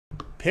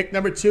Pick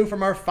number 2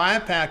 from our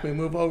 5-pack. We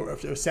move over.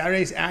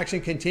 Saturday's action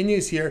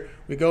continues here.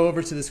 We go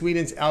over to the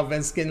Sweden's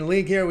Allsvenskan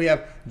League here. We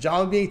have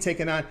Mjallby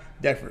taking on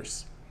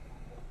Degerfors.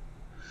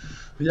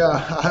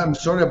 Yeah, I'm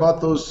sorry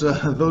about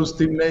those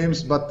team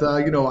names, but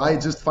you know, I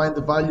just find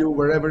the value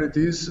wherever it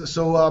is.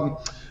 So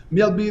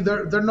Mjallby,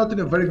 they're not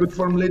in a very good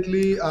form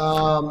lately,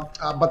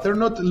 but they're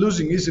not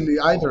losing easily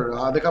either.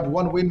 They have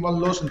 1 win, 1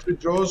 loss, and 3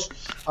 draws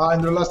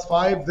in their last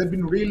 5. They've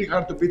been really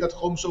hard to beat at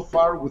home so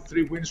far with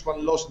 3 wins,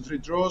 1 loss, and 3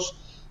 draws.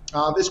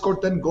 They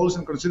scored 10 goals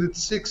and conceded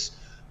 6.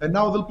 And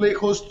now they'll play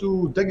host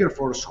to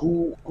Degerfors,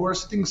 who are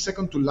sitting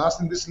second to last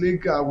in this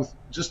league with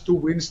just 2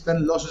 wins,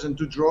 10 losses, and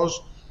 2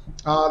 draws.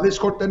 They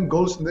scored 10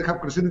 goals and they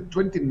have conceded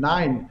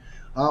 29,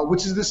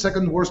 which is the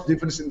second worst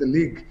defense in the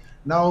league.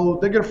 Now,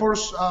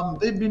 Degerfors,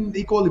 they've been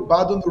equally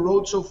bad on the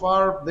road so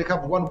far. They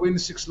have 1 win,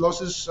 6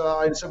 losses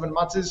in 7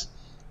 matches.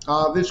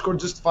 They've scored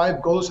just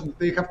 5 goals and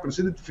they have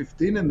conceded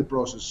 15 in the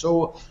process.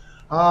 So,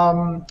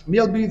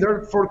 Mjallby,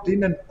 they're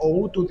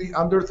 14-0 to the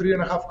under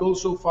 3.5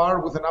 goals so far,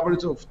 with an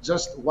average of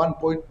just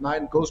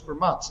 1.9 goals per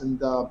match. And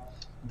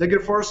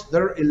Degerfors,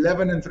 they're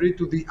 11-3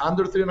 to the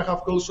under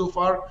 3.5 goals so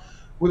far,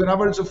 with an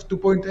average of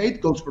 2.8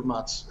 goals per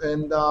match.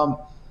 And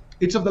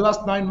each of the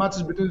last 9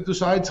 matches between the two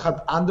sides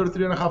had under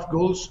 3.5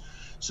 goals.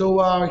 So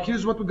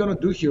here's what we're gonna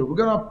do here. We're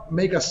gonna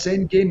make a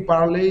same game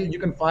parlay. You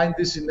can find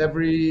this in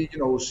every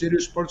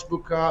serious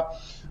sportsbook.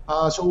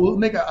 So we'll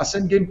make a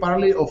same game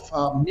parlay of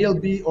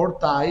Mjallby or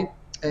tie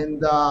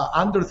and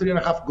under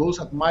 3.5 goals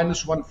at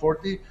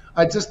 -140.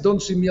 I just don't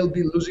see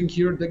Mjallby losing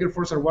here.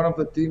 Degerfors are one of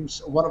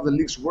the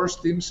league's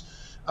worst teams.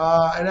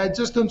 And I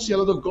just don't see a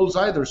lot of goals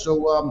either.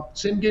 So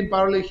same game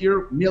parlay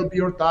here,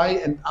 Mjallby or tie,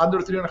 and under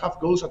 3.5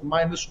 goals at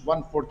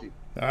 -140.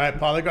 All right,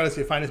 Paul Lagouretos,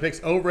 you find his picks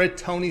over at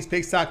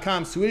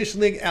Tony'sPicks.com. Swedish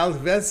League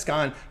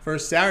Allsvenskan for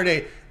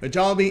Saturday.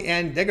 Mjallby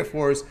and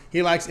Degerfors.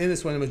 He likes in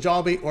this one,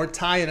 Mjallby or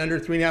tie and under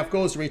 3.5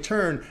 goals to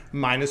return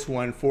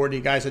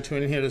 -140. Guys are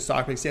tuning in here to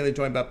Soccer Picks Daily,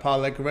 joined by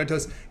Paul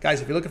Lagouretos.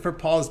 Guys, if you're looking for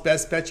Paul's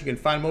best bets, you can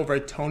find him over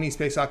at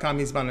Tony'sPicks.com.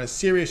 He's been on a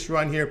serious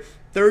run here.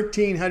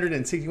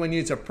 1,361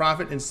 units of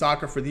profit in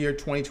soccer for the year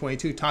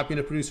 2022. Top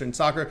unit producer in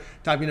soccer,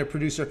 top unit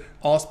producer,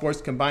 all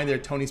sports combined there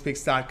at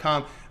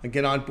Tony'sPicks.com. And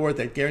get on board.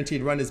 That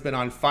guaranteed run has been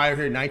on fire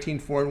here.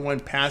 19-4-1,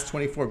 past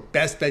 24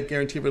 best bet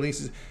guaranteed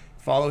releases.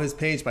 Follow his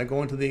page by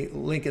going to the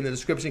link in the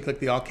description. Click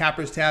the All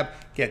Cappers tab.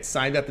 Get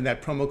signed up, and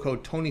that promo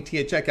code TonyT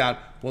at checkout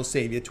will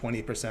save you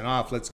 20% off. Let's